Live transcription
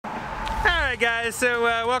Alright guys, so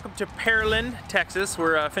welcome to Pearland, Texas.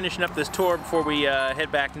 We're finishing up this tour before we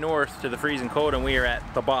head back north to the freezing cold, and we are at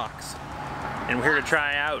The Box. And we're here to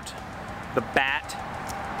try out the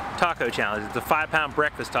Bat Taco Challenge. It's a 5-pound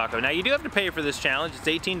breakfast taco. Now you do have to pay for this challenge, it's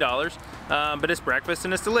 $18, but it's breakfast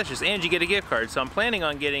and it's delicious, and you get a gift card. So I'm planning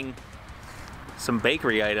on getting some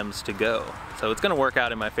bakery items to go. So it's gonna work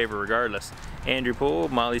out in my favor regardless. Andrew Poole,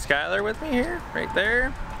 Molly Schuyler with me here, right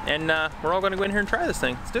there. And we're all gonna go in here and try this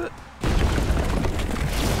thing. Let's do it.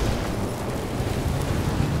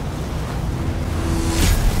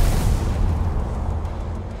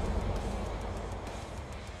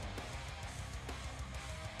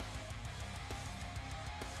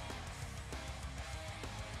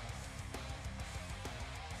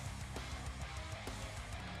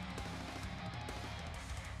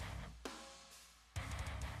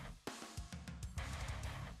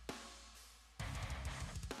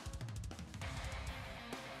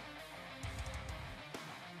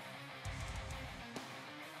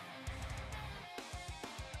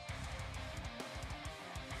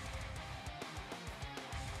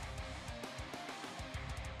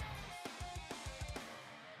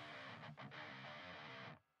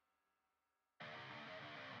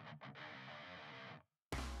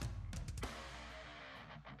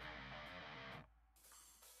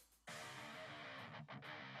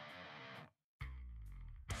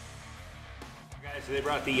 Guys, so they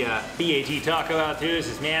brought the BAT taco out to us.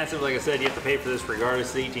 It's massive. Like I said, you have to pay for this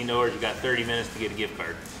regardless. It's $18. You got 30 minutes to get a gift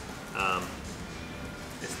card.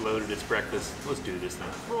 It's loaded. It's breakfast. Let's do this thing.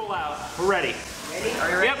 Roll out. We're ready. Ready? Are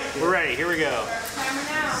you ready? Yep, we're ready. Here we go.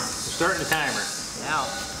 Start the timer now.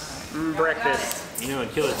 We're starting the timer. Now. Breakfast. You know, in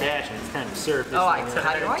Killer's Passion, it's time to surf this. Oh, I thing.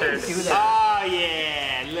 didn't do that. Oh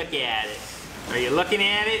yeah, look at it. Are you looking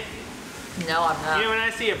at it? No, I'm not. You know, when I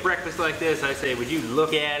see a breakfast like this, I say, would you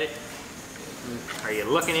look at it? Are you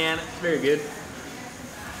looking at it? Very good.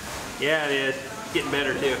 Yeah, it is. It's getting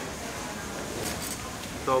better too.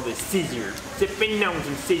 With all this scissor. Sipping on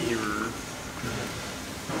some scissor.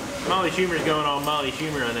 Molly Schumer's going all Molly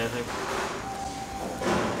Schumer on that thing.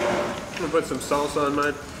 I'm gonna put some salsa on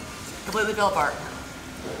mine. Completely fell apart.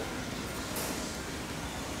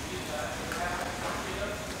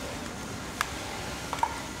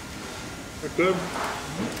 That's good.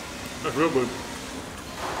 That's real good.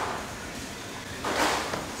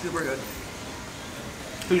 Super good.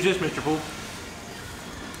 Who's this, Mr. Poole?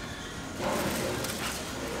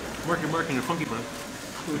 Working a funky one.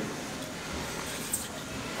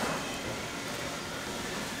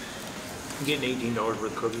 I'm getting $18 worth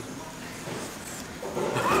of cookies.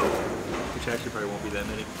 Which actually probably won't be that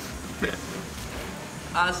many.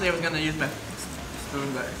 Honestly, I was gonna use my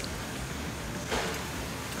spoon, but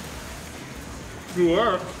You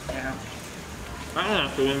are? yeah. I don't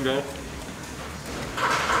have to win, guys.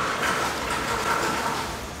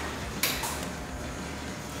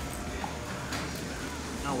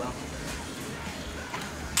 Oh well.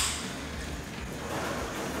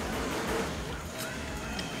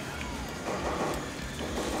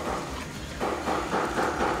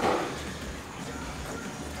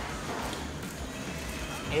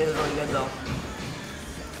 It is really good though.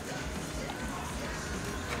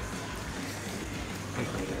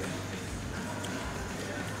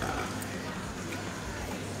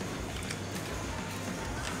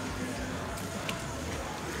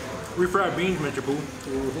 Refried beans, Mr. Poole.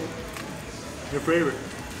 Your favorite.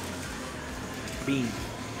 Beans.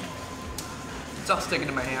 It's all sticking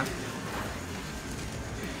to my hand.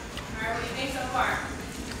 Alright, what do you think so far?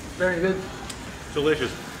 Very good.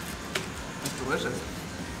 Delicious. It's delicious.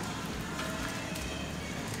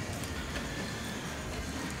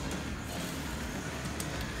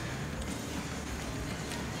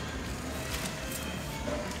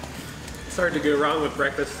 It's hard to go wrong with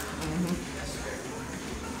breakfast.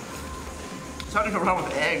 It's hard to go wrong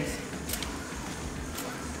with eggs.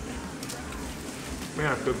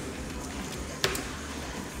 Yeah, it's good.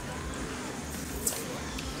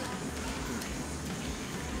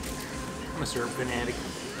 I'm a syrup fanatic.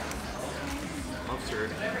 Love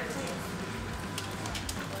syrup.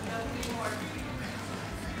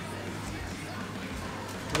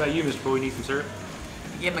 What about you, Mr. Poole? You need some syrup?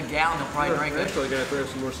 If you give him a gallon, he'll probably drink I'm it. actually gonna throw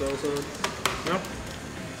some more salsa on. Yep.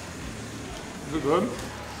 Is it good?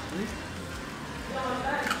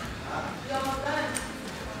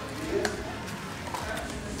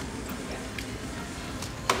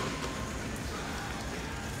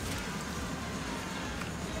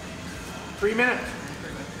 Three minutes.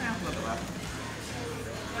 Yeah, a little bit left.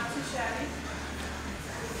 Not too shabby.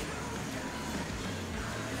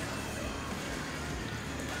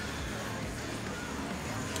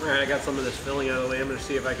 Alright, I got some of this filling out of the way. I'm gonna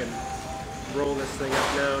see if I can roll this thing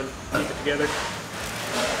up now and keep it together.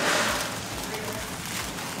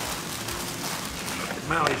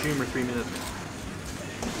 Molly's humor 3 minutes.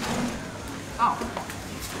 Oh.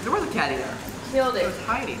 There was a caddy there. Killed It it. was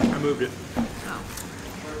hiding. I moved it. Oh.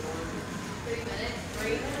 3 minutes. 3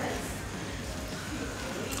 minutes.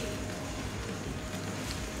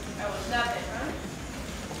 That was nothing, huh?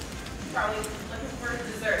 Probably looking for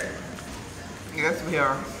dessert. Yes, we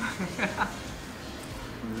are.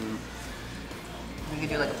 We could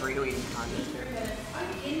do like a burrito eating contest here. Are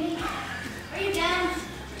you kidding me? Are you done?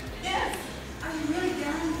 Yes. Are you really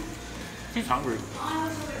done? She's hungry. Oh, I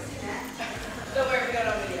was hoping to see that. Don't worry, we got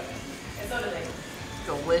it on video. And so do they.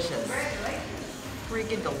 Delicious. Congratulations.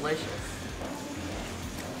 Freaking delicious.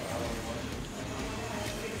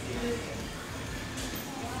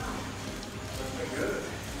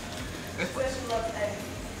 Says she loves eggs.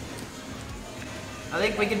 I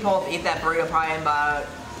think we could both eat that burrito probably in about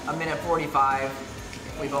a minute 45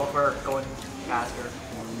 if we both were going faster.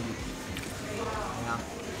 Yeah.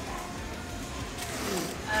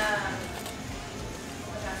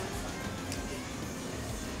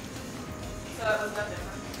 So that was nothing,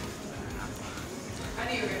 huh? I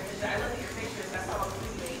knew you were gonna finish it. I looked at your pictures and I saw all the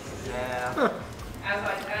food you ate. Yeah. I was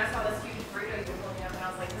like, and I saw this huge burrito you were pulling up, and I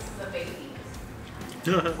was like, this is a baby.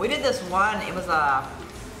 We did this one, it was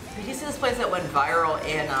did you see this place that went viral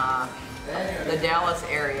in the Dallas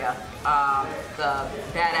area? The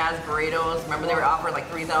Badass Burritos. Remember they were offering like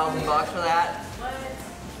 $3,000 for that? What?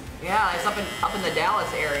 Yeah, it's up in the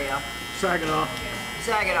Dallas area. Saginaw.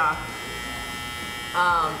 Saginaw.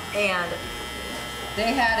 And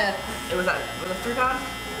they had was it 3 pound?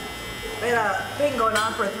 They had a thing going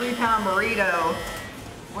on for a 3 pound burrito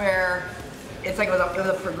where it's like it was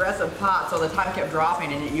a progressive pot, so the time kept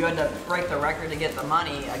dropping and you had to break the record to get the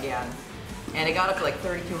money again. And it got up to like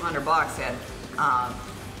 $3,200 and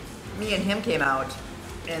me and him came out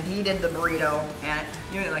and he did the burrito and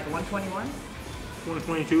you did like 121?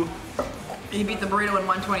 122. He beat the burrito in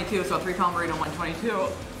 122, so a 3 pound burrito in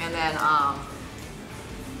 122. And then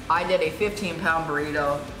I did a 15 pound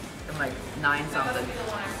burrito in like 9 That something. must be the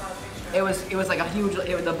one I saw the picture. It was like a huge,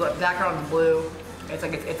 the background was blue. It's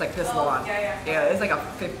like this Oh, long. yeah. Yeah, it's like a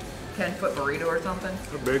 10-foot burrito or something.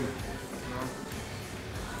 They're big.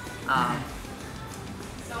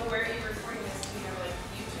 So where are you recording this? Do you have like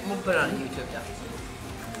YouTube? We'll put it on YouTube, yeah.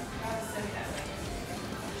 I'll have to send me that link.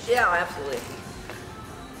 Yeah, absolutely.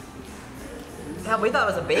 Yeah, we thought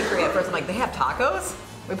it was a bakery at first. I'm like, they have tacos?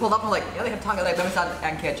 We pulled up and we're like, yeah, they have tacos. Like, let me start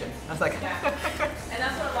and kitchen. I was like, Yeah. And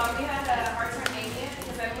that's what a lot, we had a hard time making it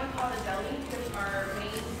because I want to call it a deli because our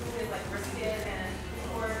main food is like brisket and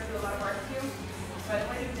pork, do a lot of barbecue. So I didn't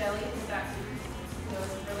want to do deli because that, is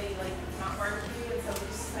really like not barbecue, and so we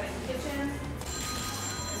just decided kitchen.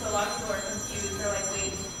 And so a lot of people are confused. They're like,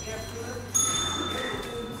 wait, you have food?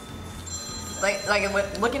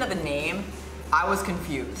 looking at the name, I was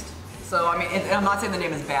confused. So I mean, I'm not saying the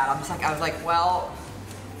name is bad. I was like, well,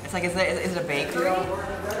 it's like, is it a bakery?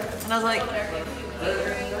 And I was like,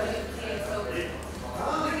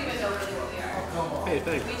 Hey,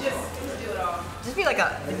 thanks. We just do it all. it'd be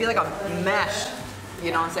like a mesh.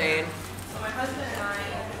 You know what I'm saying? So my husband and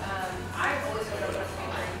I always go to a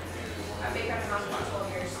bakery. I baked at a house for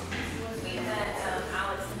 12 years. We met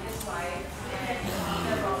Alex and his wife, and he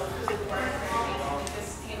does all the food work and everything. We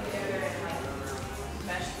just came together and like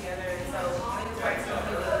meshed together. And so I think it's right. So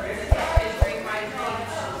it's great my page.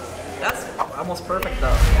 That's almost perfect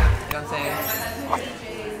though. You know what I'm saying? My husband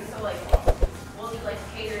DJs, and so like we'll do like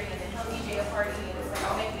catering, and then he'll DJ a party, and it's like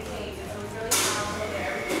I'll make the cake, and so it's really fun. We'll get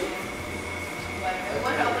everything. But we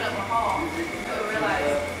wanted to open up a hall, so we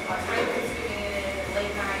realized our friend was doing it in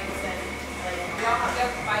late nights, and like we have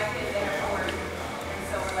 5 kids that have to work, and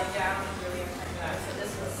so we're like, yeah, I don't really have time for that. So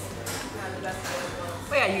this was kind of the best way to go.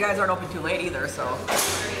 Well, yeah, you guys aren't open too late either, so.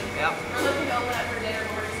 Yep. We're looking to open up for dinner,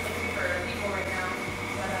 but we're just looking for people right now.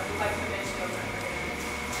 But we'd like to eventually open up for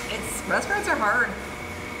dinner. Restaurants are hard.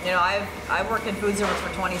 You know, I've worked in food service for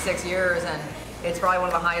 26 years, and it's probably one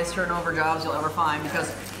of the highest turnover jobs you'll ever find because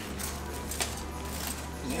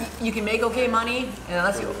you can make okay money, and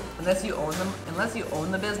unless you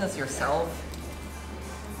own the business yourself.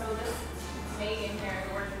 So this Megan here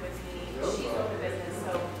working with me, she owned a business,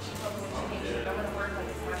 so she told me when she came, she said, I'm going to work like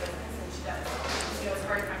it's my business, and she does. You know, it's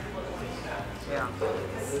hard to find people that want to do that. Yeah.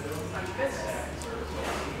 Because it's not your business.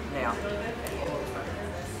 Yeah. It's really good for you. It's not your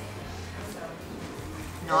business. So,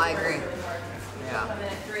 No, I agree. it's really hard. Yeah. Come in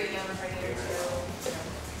at 3 a.m. and right here too.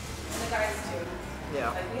 And the guys too.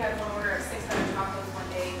 Yeah. Like we had one order of 600 chocolates one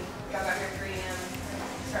day. We all got here at 3 a.m.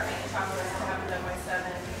 Start making chocolates to have them done by 7.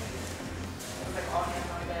 It was like all hands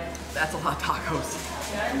on That's a lot of tacos.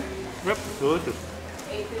 Done? Yep, delicious.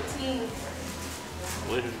 8:15.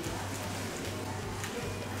 Delicious.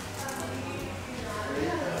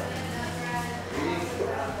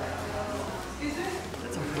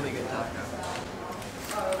 That's a really good taco.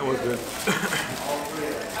 That was good.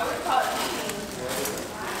 I would call it eating.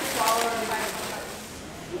 Swallow and bite.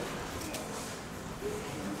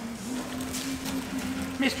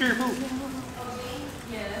 Mr. Who?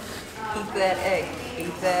 Yes. Eat that egg.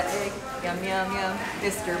 Eat that egg. Yum, yum, yum.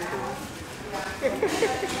 Mr. Pooh.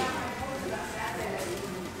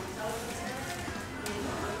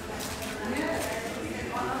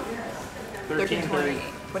 13:28.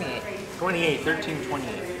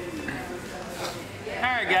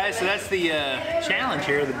 Alright guys, so that's the challenge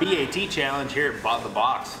here, the BAT challenge here at the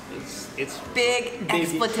box. It's Big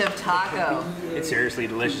expletive taco. It's seriously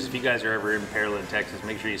delicious. If you guys are ever in Pearland, Texas,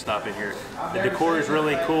 make sure you stop in here. The decor is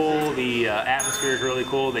really cool. The atmosphere is really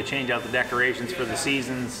cool. They change out the decorations for the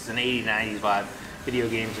seasons. It's an 80s, 90s vibe. Video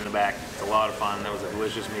games in the back. It's a lot of fun. That was a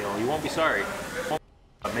delicious meal. You won't be sorry.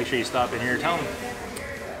 Make sure you stop in here. Tell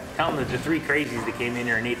them that the 3 crazies that came in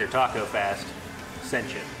here and ate their taco fast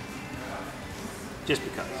sent you. Just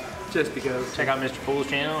because. Just because. Check out Mr. Pool's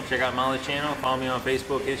channel. Check out Molly's channel. Follow me on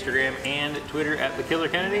Facebook, Instagram, and Twitter at The Killer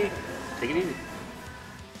Kennedy. Take it easy.